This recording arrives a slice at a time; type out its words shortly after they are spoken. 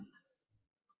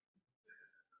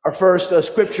Our first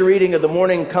scripture reading of the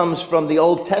morning comes from the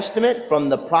Old Testament, from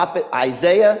the prophet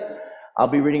Isaiah. I'll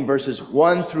be reading verses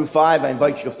 1 through 5. I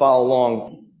invite you to follow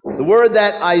along. The word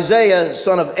that Isaiah,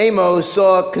 son of Amos,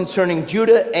 saw concerning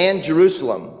Judah and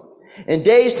Jerusalem. In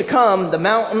days to come, the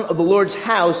mountain of the Lord's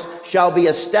house shall be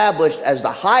established as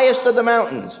the highest of the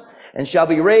mountains, and shall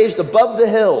be raised above the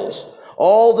hills.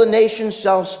 All the nations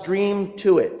shall stream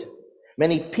to it.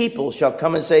 Many people shall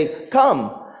come and say,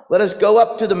 "Come, let us go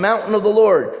up to the mountain of the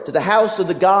Lord, to the house of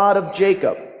the God of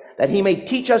Jacob, that he may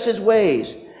teach us his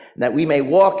ways, and that we may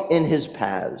walk in his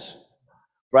paths.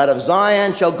 For out of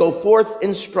Zion shall go forth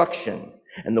instruction,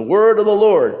 and the word of the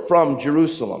Lord from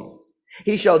Jerusalem.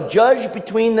 He shall judge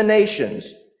between the nations,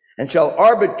 and shall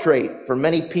arbitrate for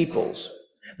many peoples.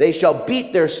 They shall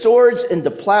beat their swords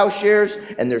into plowshares,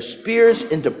 and their spears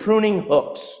into pruning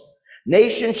hooks.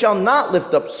 Nation shall not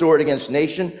lift up sword against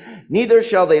nation, neither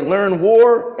shall they learn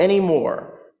war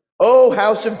anymore. O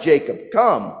house of Jacob,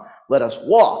 come, let us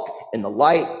walk in the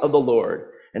light of the Lord."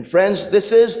 And friends,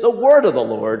 this is the word of the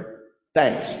Lord.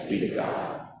 Thanks be to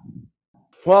God.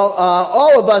 Well,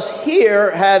 all of us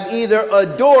here have either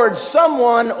adored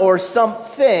someone or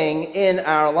something in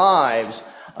our lives.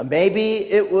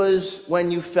 Maybe it was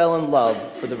when you fell in love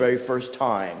for the very first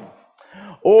time,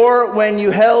 or when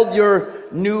you held your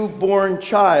newborn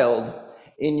child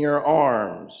in your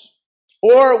arms,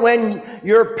 or when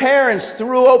your parents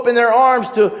threw open their arms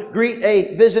to greet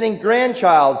a visiting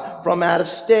grandchild from out of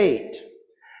state.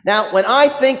 Now, when I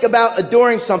think about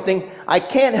adoring something, I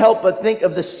can't help but think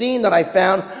of the scene that I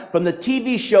found from the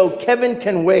TV show Kevin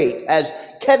Can Wait, as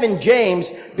Kevin James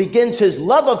begins his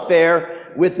love affair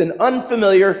with an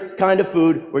unfamiliar kind of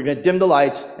food. We're going to dim the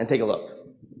lights and take a look.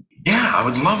 Yeah, I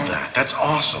would love that. That's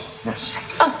awesome. Yes.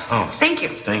 Oh, thank you.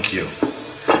 Thank you.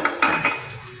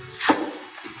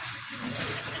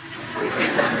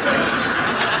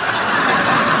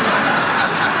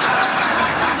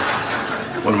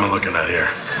 What am I looking at here?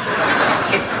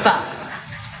 It's pho.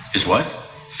 Is what?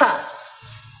 Pho.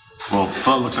 Well,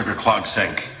 pho looks like a clogged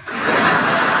sink.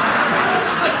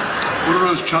 What are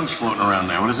those chunks floating around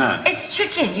there? What is that? It's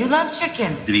chicken. You love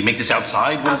chicken. Did he make this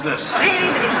outside? What is this?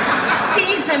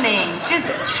 Seasoning. Just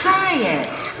try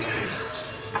it.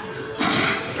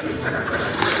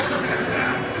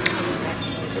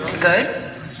 Good?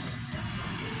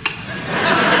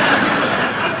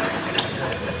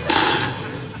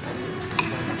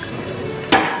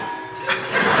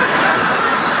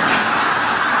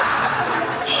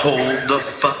 Hold the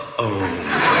phone.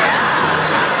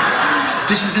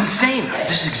 This is insane.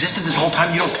 This existed this whole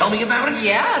time. You don't tell me about it?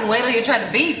 Yeah, and wait till you try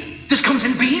the beef. This comes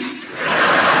in beef?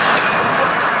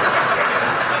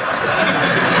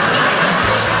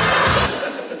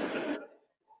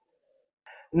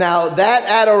 Now, that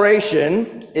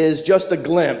adoration is just a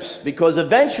glimpse, because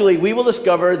eventually we will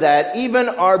discover that even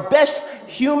our best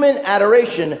human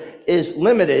adoration is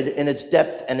limited in its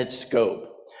depth and its scope.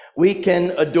 We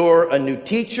can adore a new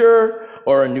teacher,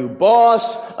 or a new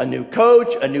boss, a new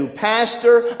coach, a new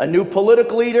pastor, a new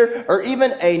political leader, or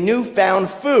even a newfound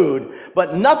food.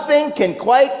 But nothing can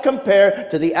quite compare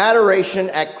to the adoration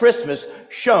at Christmas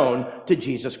shown to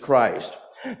Jesus Christ.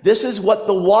 This is what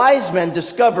the wise men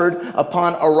discovered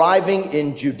upon arriving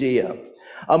in Judea.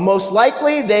 Most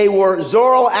likely they were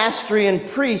Zoroastrian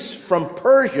priests from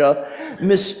Persia,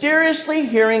 mysteriously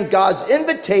hearing God's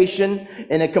invitation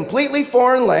in a completely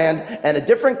foreign land and a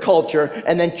different culture,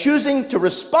 and then choosing to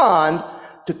respond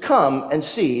to come and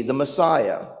see the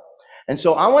Messiah. And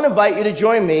so I want to invite you to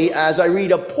join me as I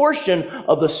read a portion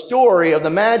of the story of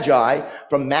the Magi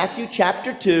from Matthew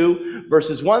chapter 2,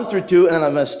 verses 1 through 2, and then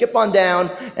I'm going to skip on down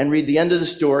and read the end of the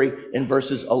story in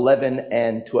verses 11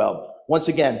 and 12. Once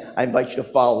again, I invite you to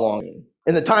follow along.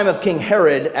 In the time of King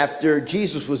Herod, after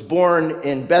Jesus was born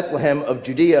in Bethlehem of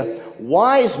Judea,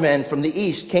 wise men from the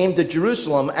east came to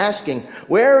Jerusalem asking,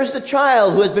 "Where is the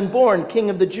child who has been born King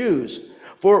of the Jews?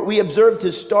 For we observed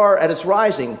his star at its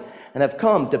rising and have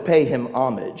come to pay him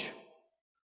homage."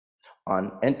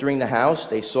 On entering the house,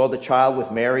 they saw the child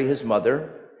with Mary, his mother,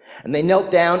 and they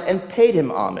knelt down and paid him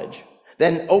homage.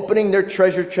 Then, opening their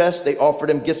treasure chest, they offered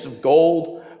him gifts of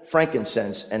gold,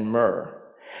 frankincense, and myrrh.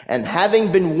 And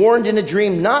having been warned in a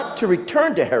dream not to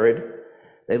return to Herod,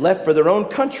 they left for their own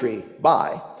country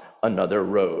by another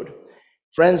road.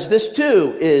 Friends, this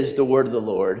too is the word of the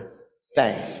Lord.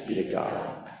 Thanks be to God.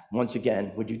 Once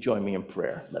again, would you join me in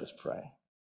prayer? Let us pray.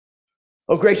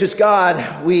 Oh, gracious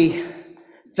God, we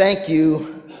thank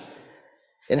you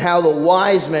in how the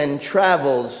wise men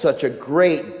traveled such a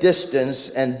great distance,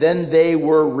 and then they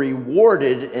were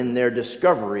rewarded in their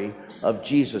discovery of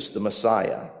Jesus the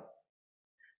Messiah.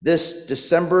 This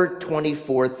December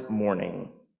 24th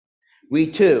morning, we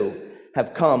too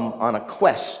have come on a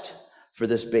quest for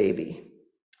this baby.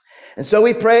 And so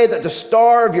we pray that the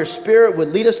star of your Spirit would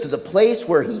lead us to the place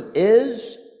where he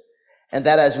is, and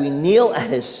that as we kneel at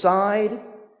his side,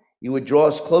 you would draw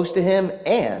us close to him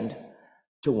and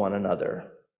to one another.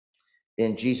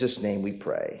 In Jesus' name we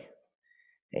pray.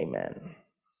 Amen.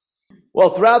 Well,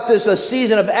 throughout this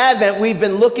season of Advent, we've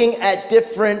been looking at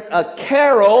different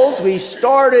carols. We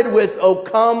started with O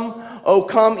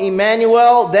Come,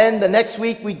 Emmanuel. Then the next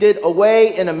week we did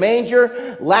Away in a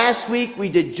Manger. Last week we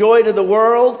did Joy to the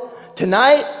World.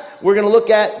 Tonight we're going to look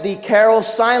at the carol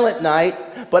Silent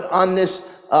Night. But on this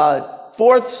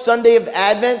fourth Sunday of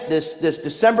Advent, this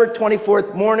December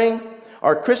 24th morning,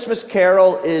 our Christmas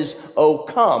carol is O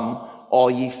Come, All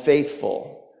Ye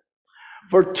Faithful.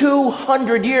 For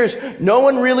 200 years, no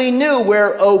one really knew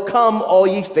where O Come, All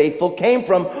Ye Faithful came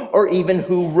from, or even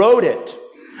who wrote it.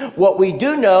 What we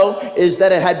do know is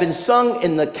that it had been sung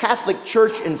in the Catholic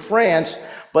Church in France,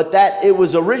 but that it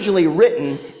was originally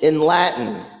written in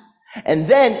Latin. And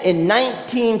then in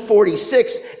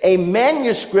 1946, a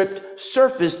manuscript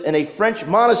surfaced in a French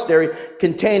monastery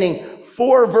containing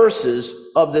 4 verses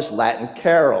of this Latin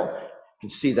carol. You can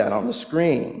see that on the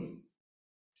screen.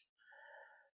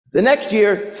 The next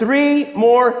year, 3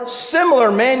 more similar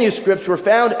manuscripts were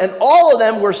found, and all of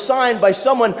them were signed by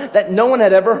someone that no one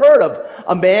had ever heard of,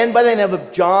 a man by the name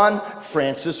of John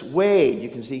Francis Wade. You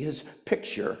can see his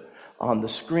picture on the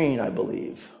screen, I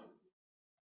believe.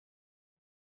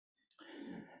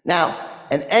 Now,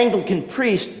 an Anglican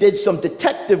priest did some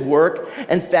detective work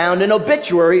and found an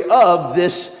obituary of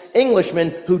this Englishman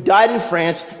who died in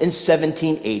France in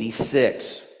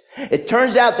 1786. It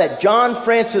turns out that John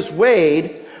Francis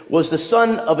Wade was the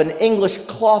son of an English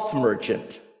cloth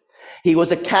merchant. He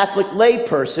was a Catholic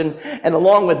layperson, and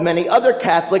along with many other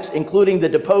Catholics, including the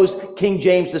deposed King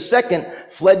James II,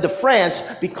 fled to France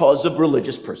because of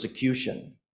religious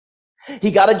persecution.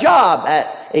 He got a job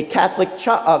at a Catholic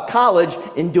college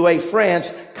in Douai,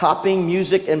 France, copying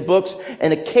music and books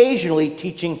and occasionally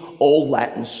teaching old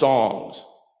Latin songs.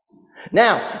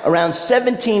 Now, around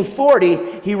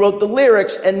 1740, he wrote the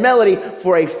lyrics and melody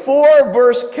for a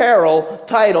 4-verse carol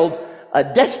titled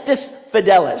Adestus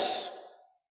Fidelis,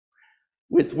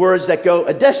 with words that go,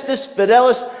 Adestus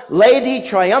Fidelis, Laedi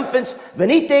triumphants,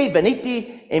 venite,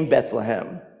 venite in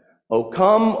Bethlehem. O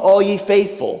come, all ye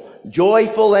faithful,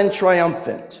 joyful and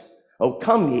triumphant. O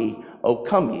come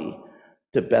ye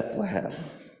to Bethlehem.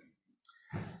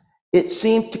 It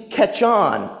seemed to catch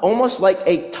on, almost like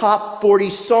a top 40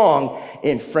 song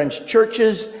in French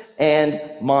churches and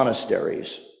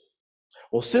monasteries.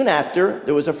 Well, soon after,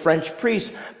 there was a French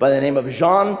priest by the name of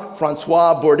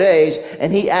Jean-Francois Bordes,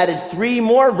 and he added 3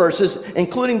 more verses,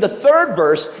 including the 3rd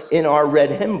verse in our red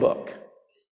hymn book.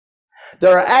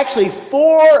 There are actually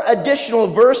 4 additional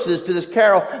verses to this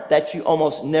carol that you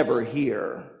almost never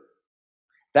hear.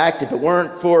 In fact, if it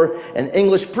weren't for an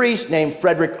English priest named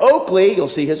Frederick Oakley, you'll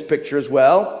see his picture as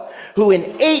well, who in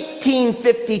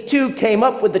 1852 came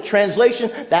up with the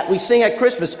translation that we sing at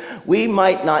Christmas, we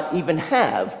might not even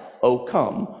have O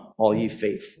come, all ye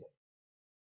faithful.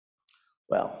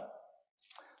 Well,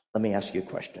 let me ask you a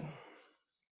question.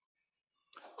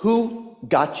 Who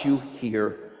got you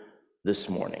here this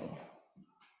morning?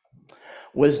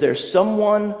 Was there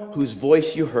someone whose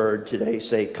voice you heard today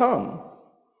say, come,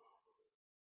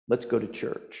 let's go to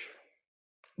church?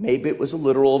 Maybe it was a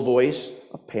literal voice,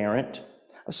 a parent,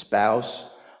 a spouse,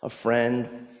 a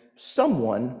friend,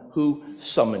 someone who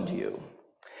summoned you.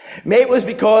 Maybe it was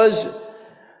because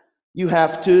you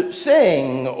have to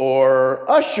sing or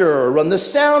usher or run the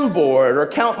soundboard or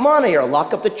count money or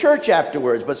lock up the church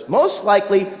afterwards. But most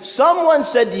likely someone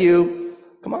said to you,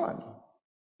 come on,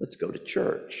 let's go to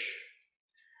church.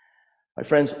 My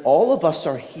friends, all of us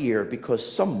are here because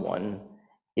someone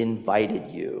invited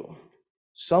you.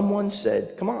 Someone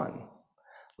said, come on,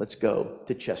 let's go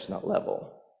to Chestnut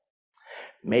Level.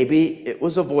 Maybe it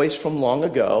was a voice from long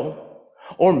ago,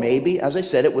 or maybe, as I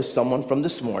said, it was someone from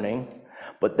this morning.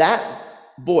 But that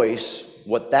voice,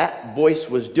 what that voice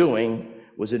was doing,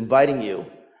 was inviting you,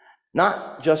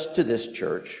 not just to this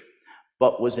church,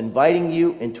 but was inviting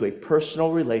you into a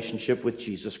personal relationship with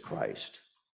Jesus Christ.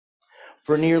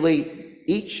 For nearly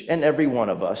each and every one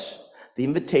of us, the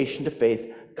invitation to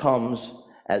faith comes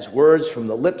as words from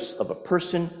the lips of a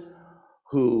person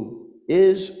who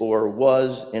is or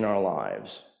was in our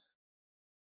lives.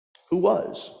 Who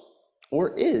was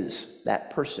or is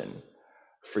that person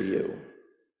for you?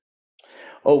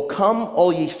 O come,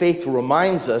 all ye faithful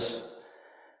reminds us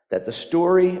that the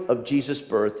story of Jesus'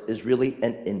 birth is really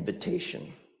an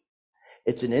invitation.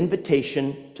 It's an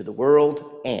invitation to the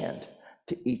world and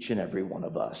to each and every one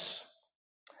of us.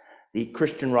 The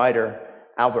Christian writer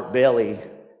Albert Bailey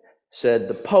said,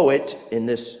 "The poet in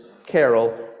this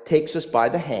carol takes us by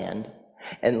the hand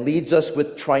and leads us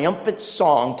with triumphant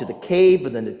song to the cave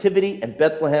of the Nativity in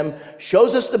Bethlehem,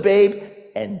 shows us the babe,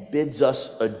 and bids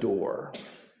us adore."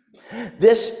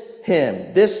 This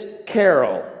hymn, this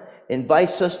carol,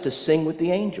 invites us to sing with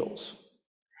the angels,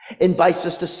 invites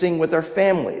us to sing with our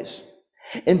families,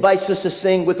 invites us to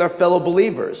sing with our fellow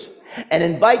believers, and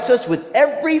invites us with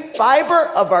every fiber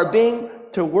of our being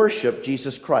to worship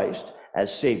Jesus Christ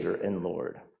as Savior and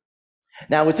Lord.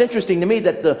 Now, it's interesting to me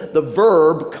that the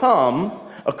verb come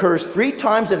occurs 3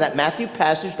 times in that Matthew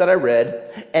passage that I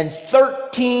read, and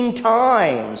 13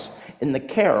 times in the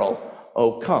carol,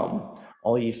 "O come,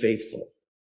 all ye faithful."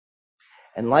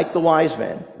 And like the wise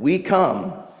men, we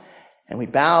come and we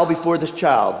bow before this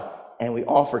child and we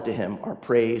offer to him our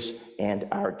praise and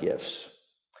our gifts.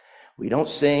 We don't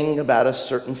sing about a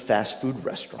certain fast food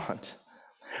restaurant.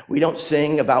 We don't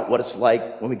sing about what it's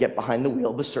like when we get behind the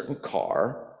wheel of a certain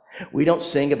car. We don't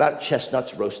sing about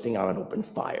chestnuts roasting on an open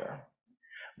fire.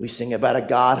 We sing about a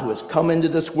God who has come into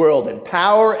this world in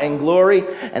power and glory,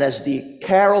 and as the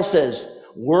carol says,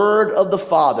 Word of the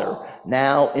Father,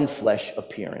 now in flesh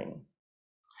appearing.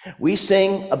 We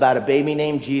sing about a baby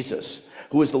named Jesus,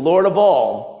 who is the Lord of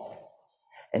all,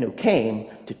 and who came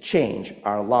to change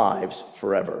our lives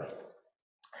forever.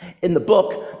 In the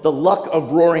book, The Luck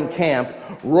of Roaring Camp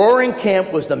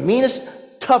was the meanest,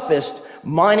 toughest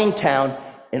mining town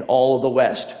in all of the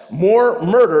West. More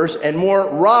murders and more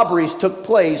robberies took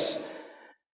place,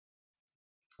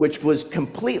 which was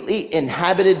completely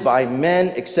inhabited by men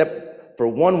except for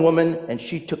one woman, and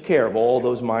she took care of all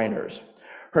those miners.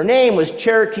 Her name was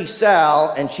Cherokee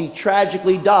Sal, and she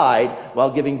tragically died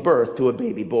while giving birth to a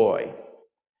baby boy.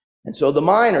 And so the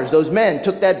miners, those men,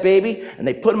 took that baby and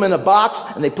they put him in a box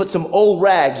and they put some old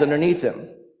rags underneath him.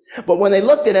 But when they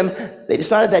looked at him, they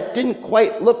decided that didn't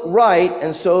quite look right,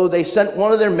 and so they sent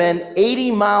one of their men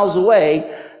 80 miles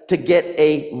away to get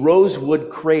a rosewood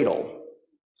cradle.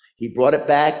 He brought it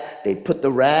back. They put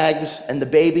the rags and the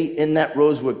baby in that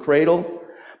rosewood cradle.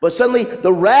 But suddenly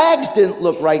the rags didn't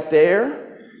look right there.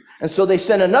 And so they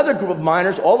sent another group of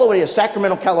miners all the way to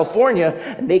Sacramento, California,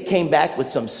 and they came back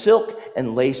with some silk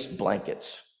and lace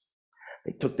blankets.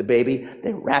 They took the baby,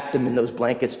 they wrapped him in those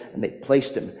blankets, and they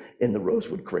placed him in the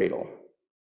rosewood cradle.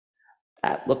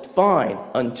 That looked fine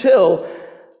until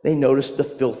they noticed the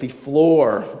filthy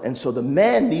floor. And so the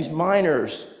men, these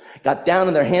miners, got down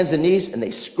on their hands and knees and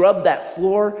they scrubbed that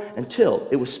floor until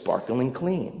it was sparkling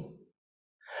clean.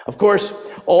 Of course,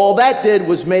 all that did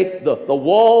was make the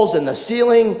walls and the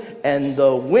ceiling and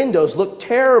the windows look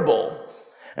terrible.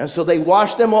 And so they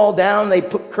washed them all down. They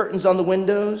put curtains on the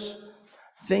windows.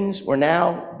 Things were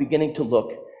now beginning to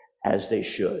look as they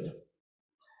should.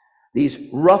 These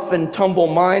rough and tumble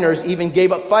miners even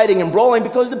gave up fighting and brawling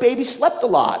because the baby slept a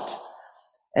lot,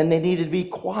 and they needed to be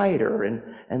quieter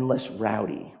and less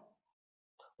rowdy.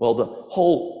 Well, the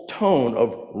whole tone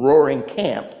of Roaring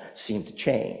Camp seemed to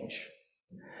change.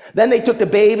 Then they took the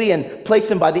baby and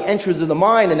placed him by the entrance of the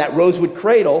mine in that rosewood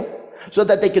cradle so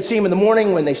that they could see him in the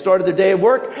morning when they started their day of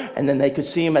work, and then they could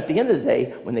see him at the end of the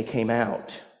day when they came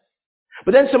out.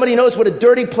 But then somebody noticed what a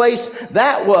dirty place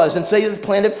that was, and so they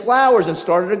planted flowers and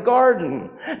started a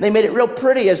garden. They made it real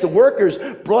pretty as the workers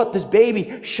brought this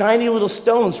baby shiny little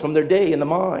stones from their day in the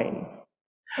mine.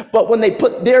 But when they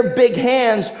put their big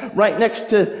hands right next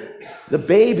to the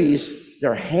baby's,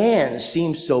 their hands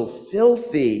seemed so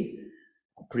filthy.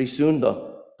 Pretty soon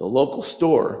the local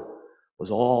store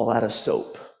was all out of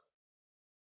soap.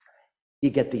 You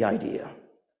get the idea.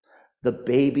 The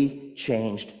baby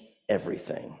changed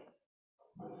everything.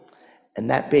 And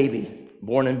that baby,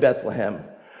 born in Bethlehem,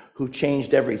 who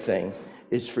changed everything,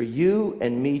 is for you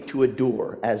and me to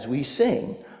adore as we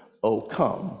sing, "O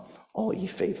come, all ye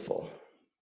faithful."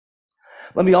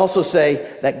 Let me also say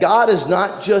that God is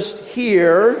not just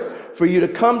here for you to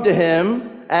come to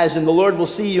him, as in the Lord will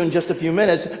see you in just a few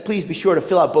minutes. Please be sure to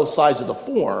fill out both sides of the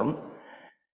form.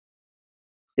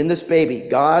 In this baby,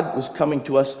 God was coming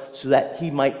to us so that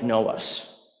he might know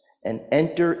us and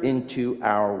enter into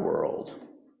our world.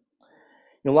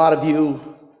 A lot of you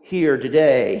here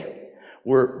today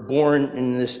were born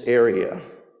in this area,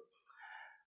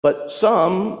 but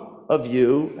some of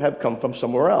you have come from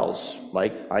somewhere else.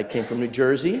 Like I came from New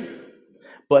Jersey,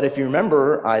 but if you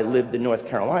remember, I lived in North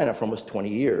Carolina for almost 20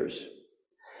 years.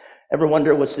 Ever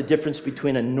wonder what's the difference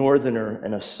between a northerner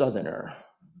and a southerner?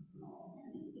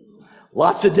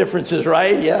 Lots of differences,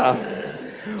 right? Yeah.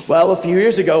 Well, a few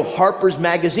years ago, Harper's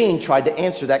Magazine tried to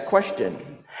answer that question.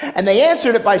 And they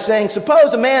answered it by saying,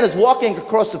 suppose a man is walking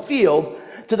across the field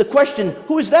to the question,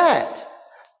 who is that?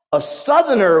 A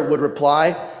Southerner would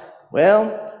reply,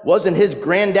 well, wasn't his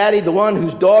granddaddy the one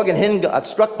whose dog and hen got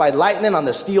struck by lightning on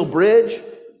the steel bridge?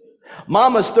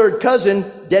 Mama's third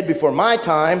cousin, dead before my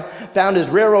time, found his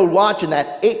railroad watch in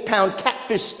that 8-pound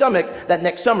catfish stomach that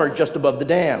next summer just above the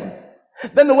dam.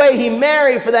 Then the way he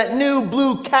married for that new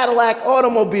blue Cadillac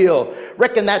automobile.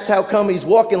 Reckon that's how come he's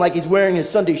walking like he's wearing his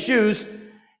Sunday shoes.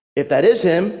 If that is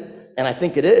him, and I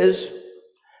think it is,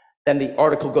 then the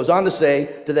article goes on to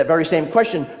say, to that very same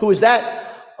question, who is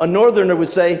that? A Northerner would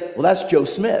say, well, that's Joe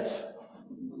Smith.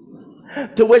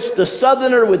 To which the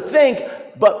Southerner would think,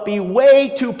 but be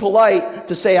way too polite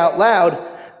to say out loud,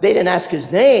 they didn't ask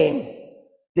his name,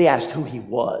 they asked who he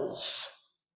was.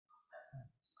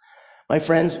 My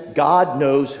friends, God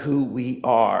knows who we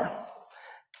are.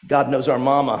 God knows our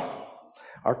mama,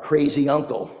 our crazy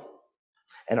uncle,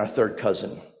 and our third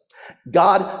cousin.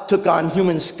 God took on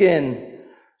human skin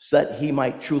so that he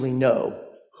might truly know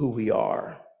who we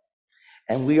are.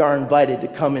 And we are invited to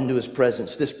come into his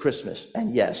presence this Christmas,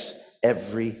 and yes,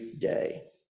 every day.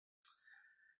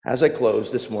 As I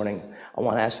close this morning, I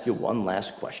want to ask you one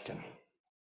last question.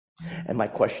 And my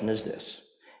question is this: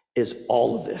 is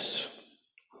all of this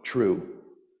true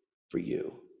for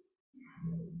you?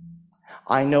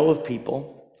 I know of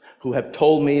people who have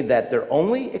told me that their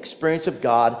only experience of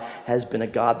God has been a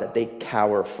God that they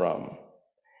cower from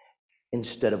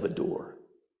instead of adore.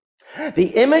 The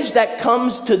image that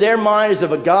comes to their mind is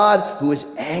of a God who is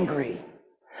angry,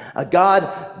 a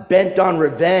God bent on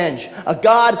revenge, a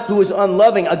God who is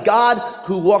unloving, a God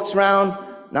who walks around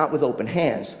not with open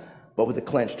hands, but with a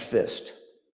clenched fist.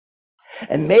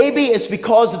 And maybe it's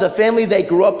because of the family they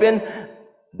grew up in,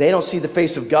 they don't see the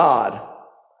face of God,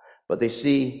 but they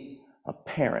see a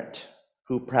parent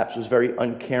who perhaps was very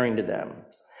uncaring to them.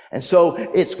 And so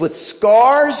it's with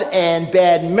scars and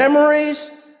bad memories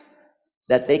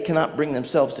that they cannot bring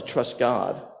themselves to trust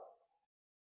God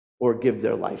or give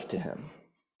their life to him.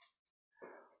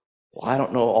 Well, I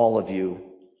don't know all of you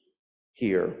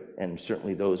here, and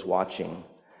certainly those watching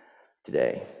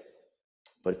today,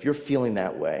 but if you're feeling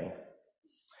that way,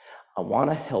 I want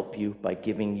to help you by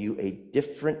giving you a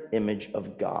different image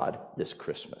of God this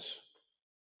Christmas.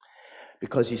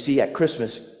 Because you see, at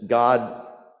Christmas, God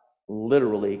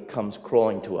literally comes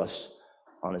crawling to us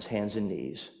on his hands and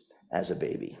knees as a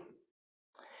baby.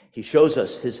 He shows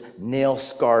us his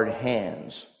nail-scarred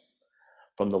hands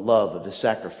from the love of the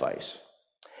sacrifice.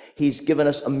 He's given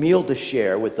us a meal to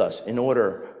share with us in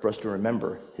order for us to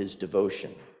remember his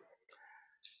devotion.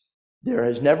 There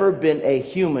has never been a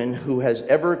human who has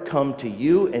ever come to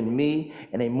you and me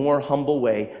in a more humble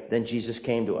way than Jesus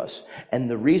came to us. And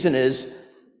the reason is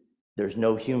there's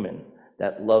no human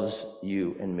that loves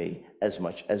you and me as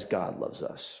much as God loves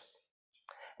us.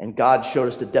 And God showed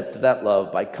us the depth of that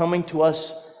love by coming to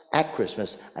us at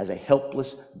Christmas as a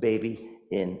helpless baby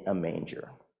in a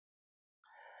manger.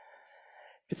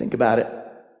 If you think about it,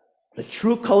 the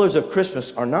true colors of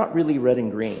Christmas are not really red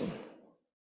and green,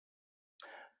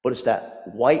 but it's that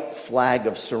white flag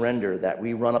of surrender that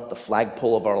we run up the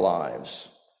flagpole of our lives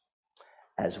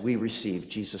as we receive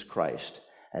Jesus Christ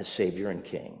as Savior and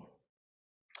King.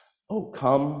 Oh,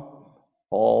 come,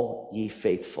 all ye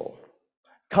faithful.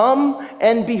 Come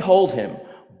and behold him,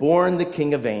 born the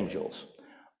King of angels.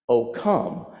 Oh,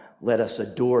 come, let us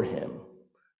adore him,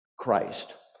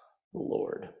 Christ the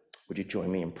Lord. Would you join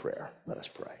me in prayer? Let us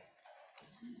pray.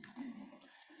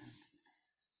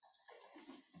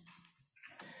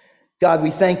 God,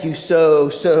 we thank you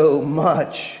so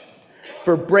much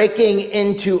for breaking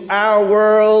into our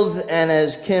world, and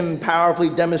as Kim powerfully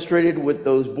demonstrated with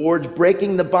those boards,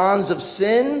 breaking the bonds of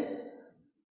sin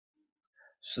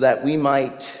so that we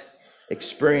might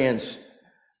experience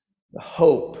the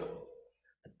hope,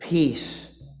 the peace,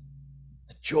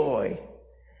 the joy,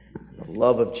 and the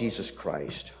love of Jesus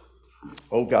Christ.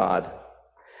 Oh God,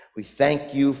 we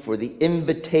thank you for the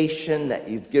invitation that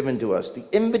you've given to us, the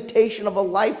invitation of a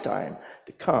lifetime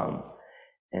to come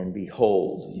and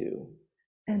behold you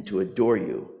and to adore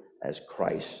you as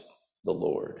Christ the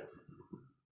Lord.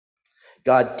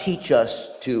 God, teach us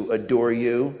to adore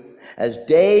you as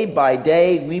day by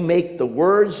day we make the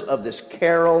words of this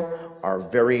carol our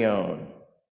very own.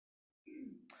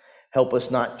 Help us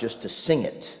not just to sing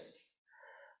it,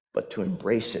 but to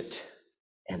embrace it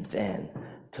and then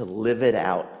to live it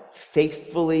out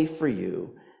faithfully for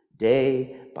you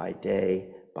day by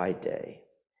day by day.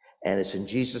 And it's in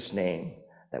Jesus' name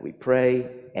that we pray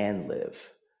and live.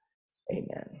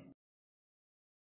 Amen.